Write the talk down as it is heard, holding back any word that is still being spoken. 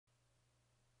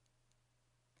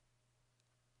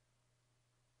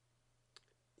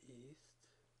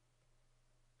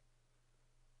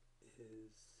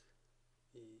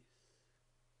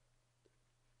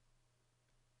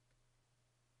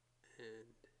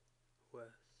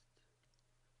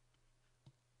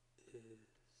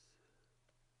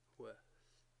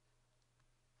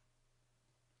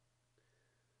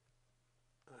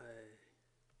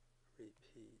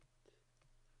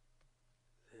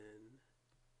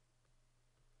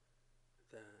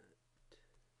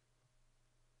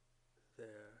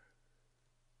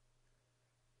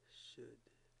should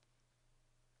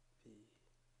be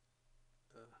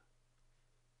a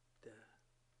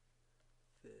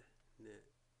definite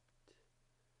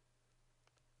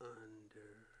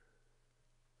understanding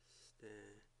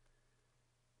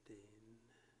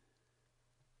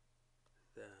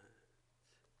that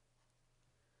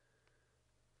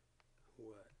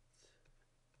whatever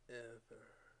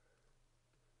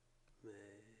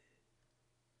may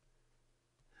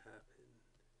happen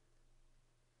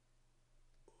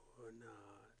or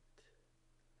not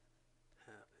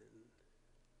happen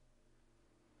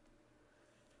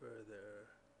further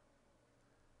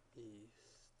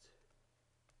east,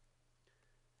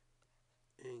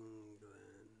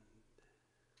 England,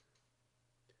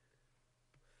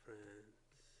 France,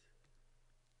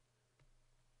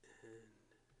 and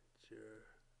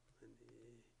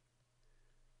Germany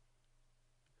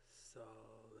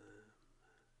solemnly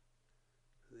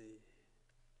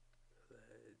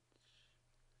pledge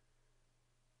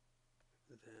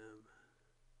themselves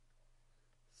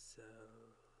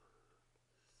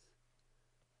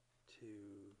to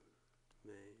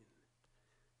maintain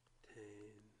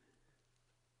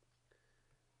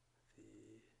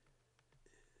the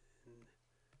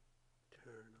internal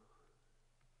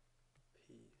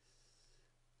peace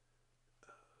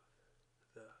of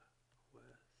the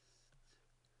west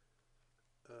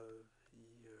of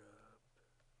Europe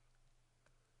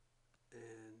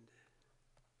and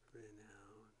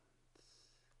renounce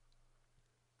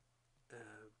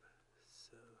absolutely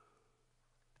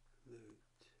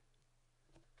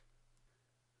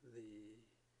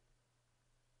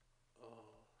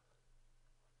all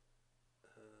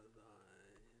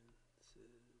alliances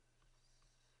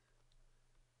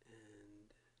and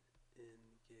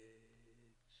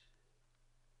engagements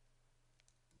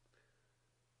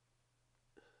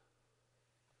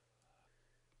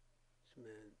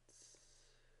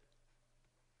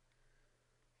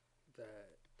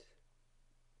that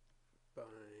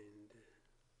bind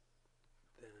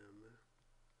them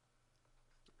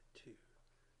to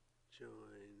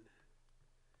join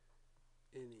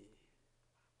any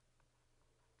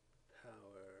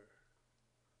power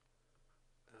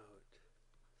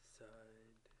outside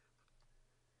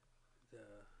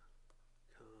the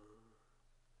combination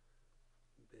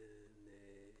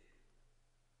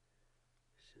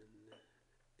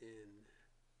in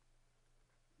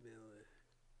military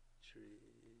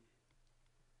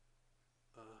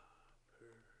operation,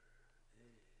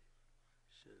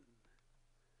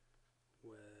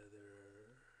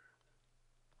 whether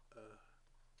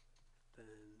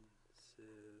offensive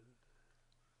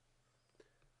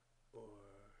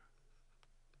or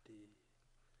defensive,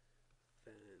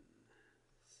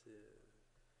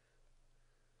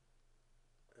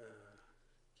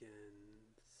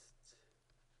 against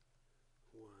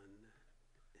one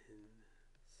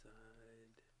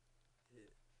inside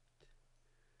it.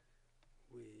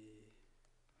 We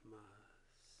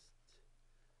must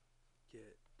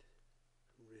get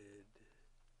rid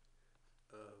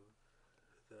of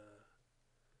the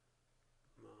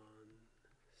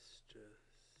monstrous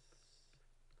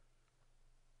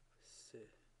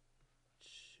situation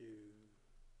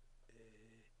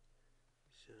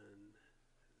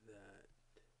that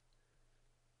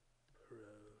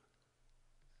produced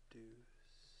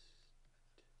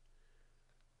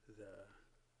the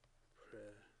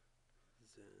present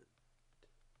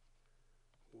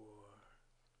war.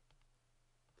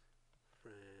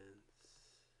 France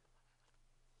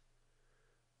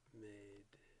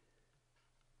made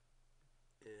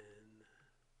an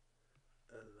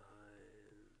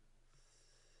alliance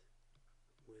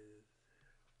with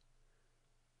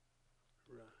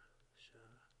Russia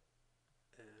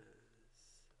as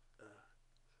a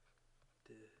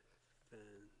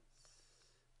defense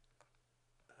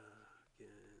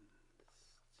against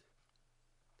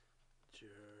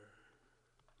Germany.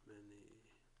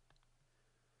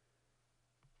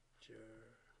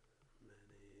 Germany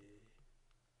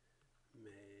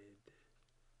made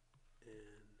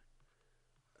an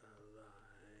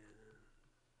alliance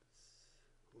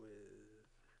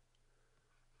with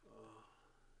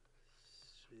Austria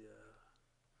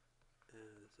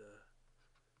as a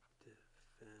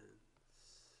defense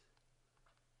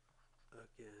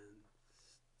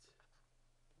against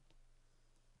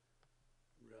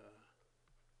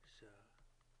Russia.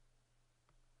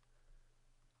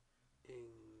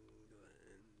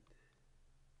 England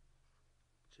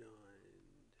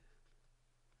joined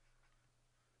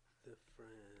the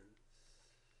France-Russian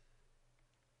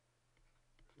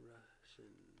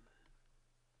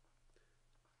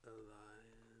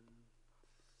alliance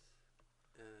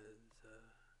as a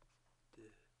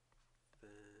defense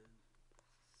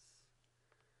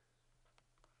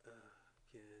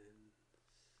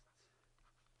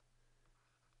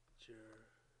Germany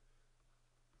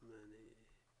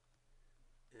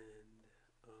and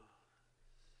Austria.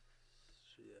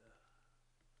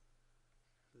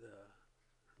 The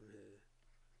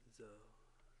result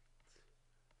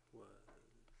was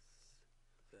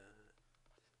that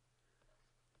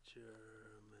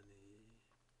Germany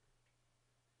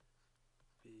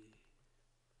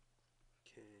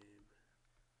became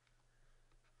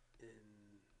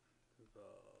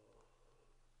involved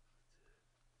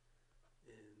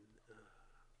in a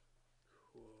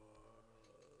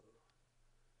quarrel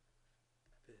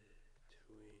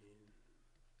between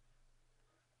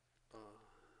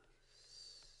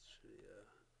Austria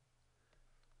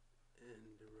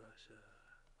and Russia,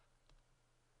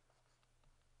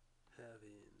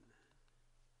 having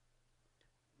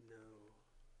no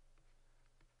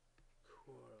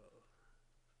quarrel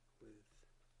with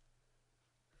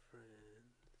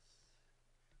France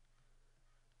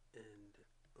and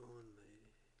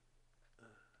only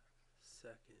a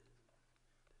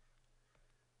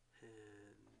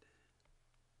second-hand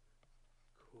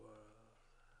quarrel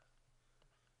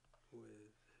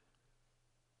with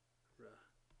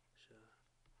Russia,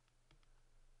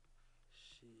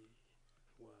 she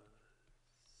was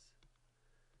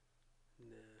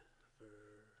nevertheless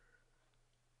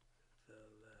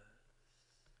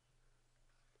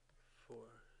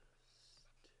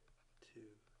forced to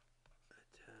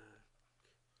attack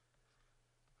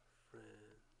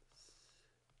France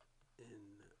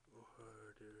in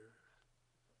order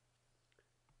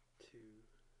to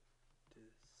disable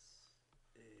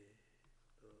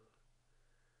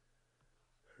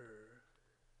her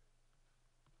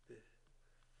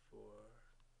before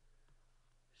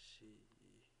she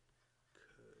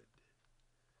could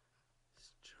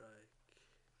strike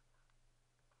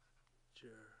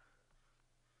Germany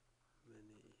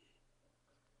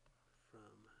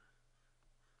from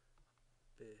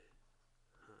behind.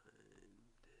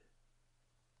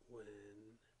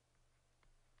 When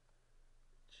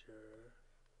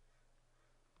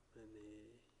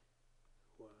Germany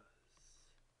was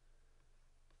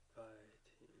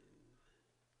fighting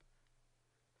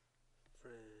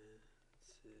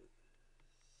France's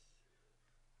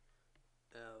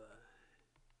ally,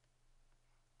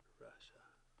 Russia,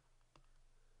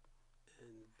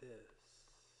 and this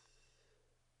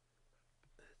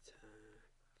attack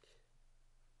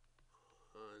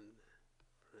on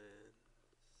France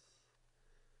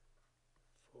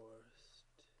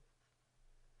forced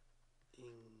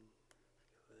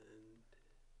England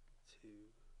to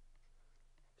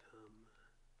come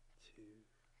to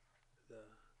the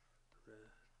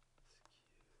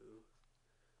rescue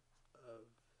of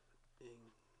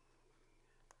England's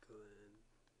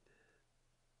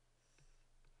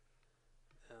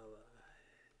ally,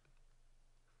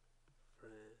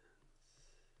 France.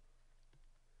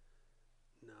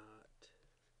 Not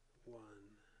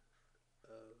one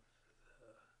of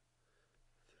the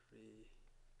three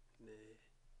nations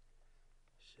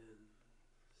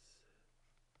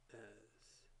as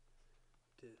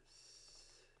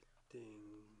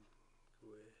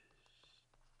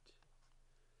distinguished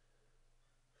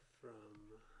from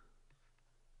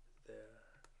their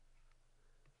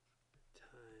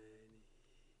tiny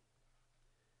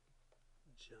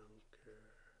junker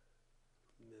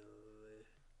militarist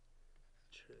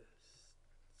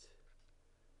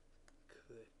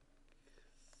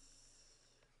cliques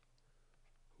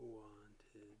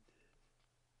wanted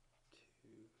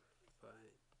to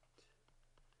fight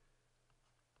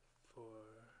for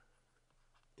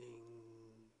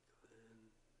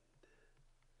England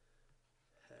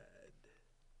had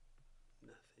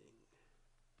nothing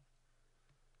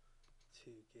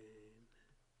to gain,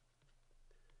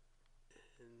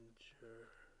 and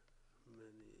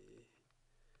Germany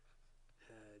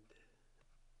had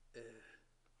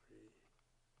everything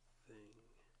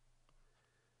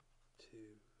to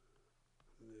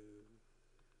lose,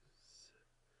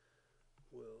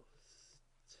 whilst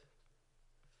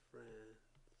France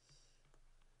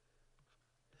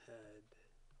had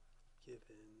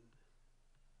given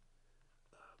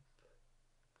up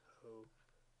hope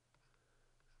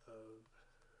of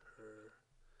her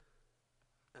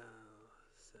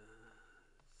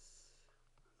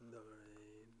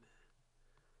Alsace-Lorraine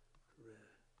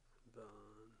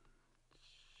revanche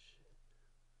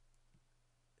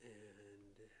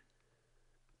and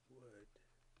would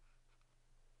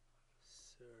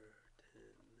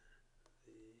certainly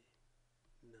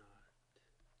not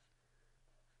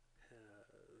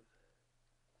have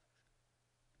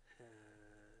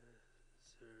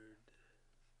hazarded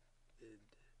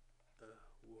a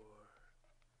war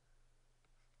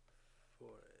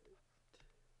for it,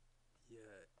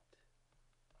 yet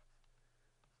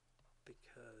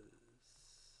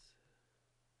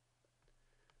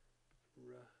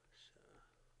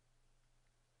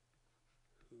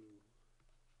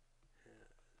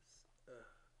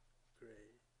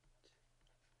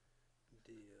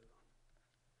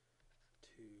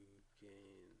to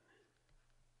gain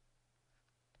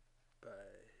by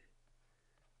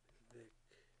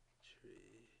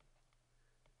victory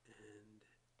and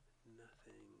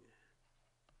nothing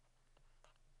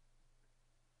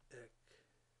except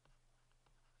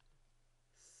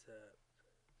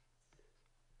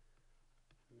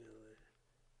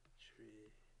military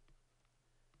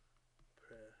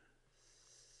prestige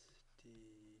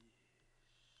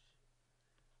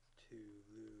to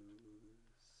lose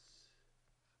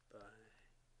by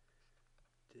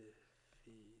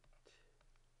defeat,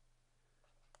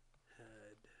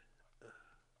 had a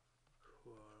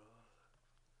quarrel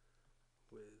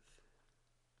with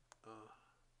Austria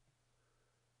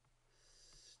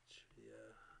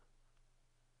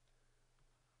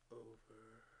over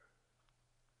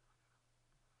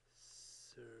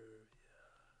Servia.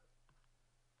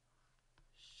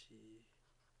 She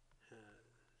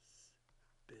has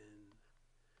been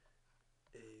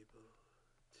able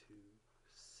to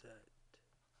set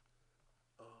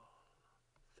all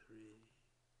three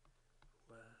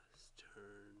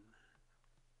Western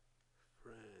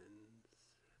friends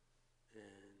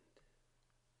and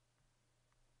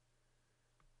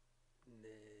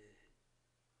neighbours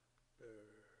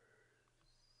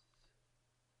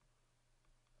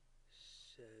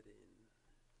shedding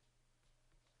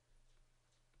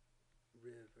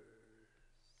rivers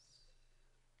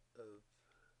of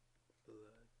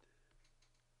blood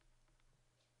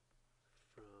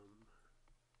from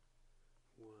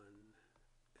one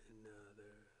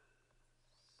another's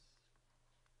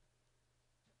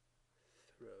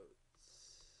throats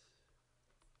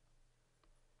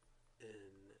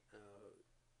in outrageous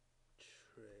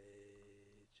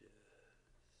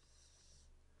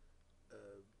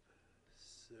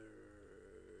absurdity.